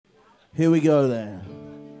Here we go then.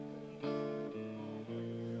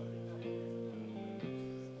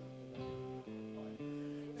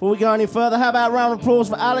 Before we go any further, how about a round of applause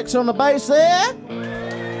for Alex on the bass there?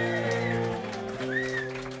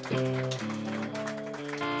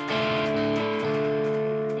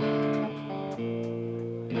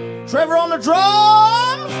 Trevor on the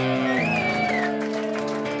drums.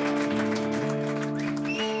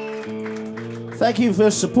 Thank you for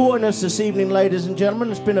supporting us this evening, ladies and gentlemen.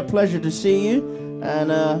 It's been a pleasure to see you,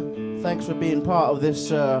 and thanks for being part of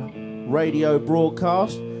this radio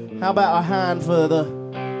broadcast. How about a hand for the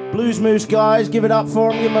Bluesmoose guys? Give it up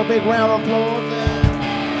for them. Give them a big round of applause.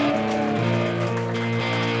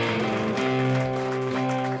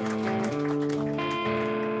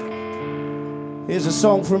 Here's a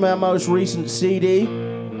song from our most recent CD,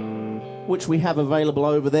 which we have available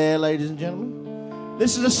over there, ladies and gentlemen.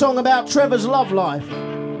 This is a song about Trevor's love life.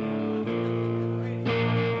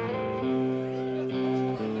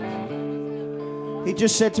 He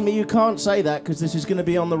just said to me, you can't say that because this is going to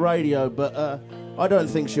be on the radio, but I don't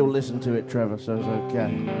think she'll listen to it, Trevor, so it's okay.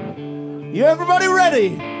 You everybody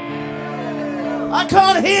ready? I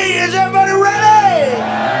can't hear you. Is everybody ready?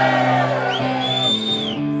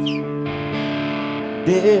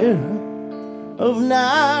 Dead of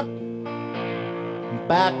night,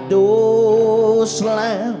 back door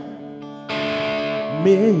slam,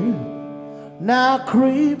 midnight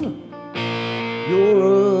creep, you're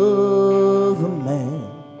other man.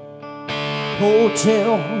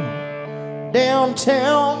 Hotel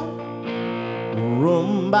downtown,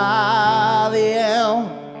 room by the hour.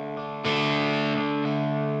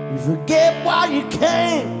 You forget why you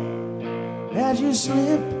came as you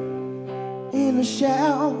slip in the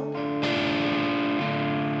shower.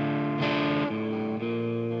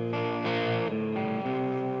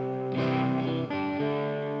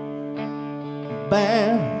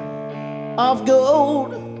 Band of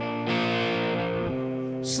gold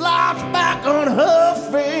slides back on her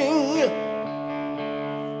finger.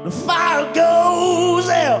 The fire goes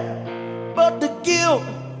out, but the guilt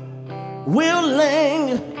will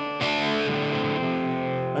linger.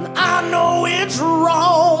 And I know it's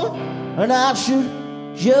wrong, and I should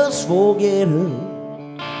just forget her.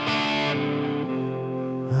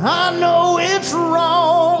 I know it's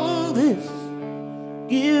wrong, this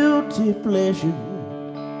guilty pleasure,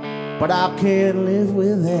 but I can't live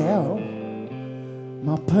without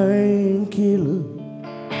my painkiller.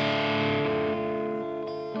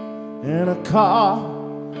 And a car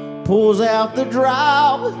pulls out the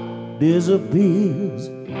drive, disappears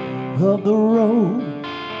up the road.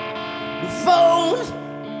 The phone's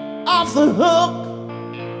off the hook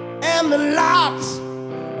and the lights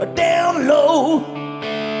are down low.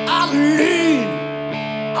 I lean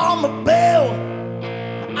on the bell,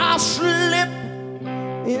 I slip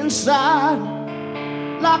inside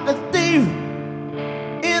like a thief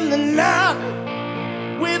in the night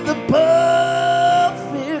with the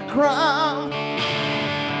perfect crime.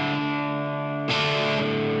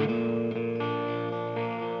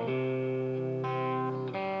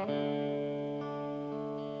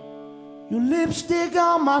 Your lipstick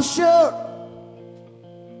on my shirt,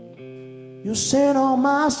 your scent on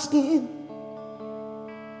my skin.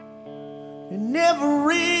 It never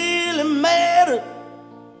really mattered,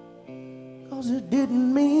 'cause it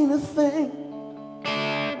didn't mean a thing.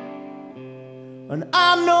 And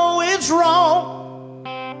I know it's wrong,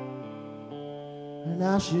 and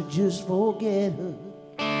I should just forget her.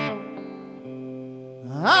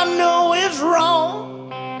 I know it's wrong,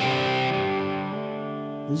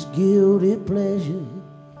 this guilty pleasure,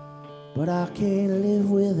 but I can't live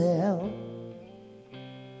without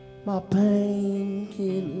my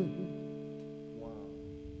painkiller.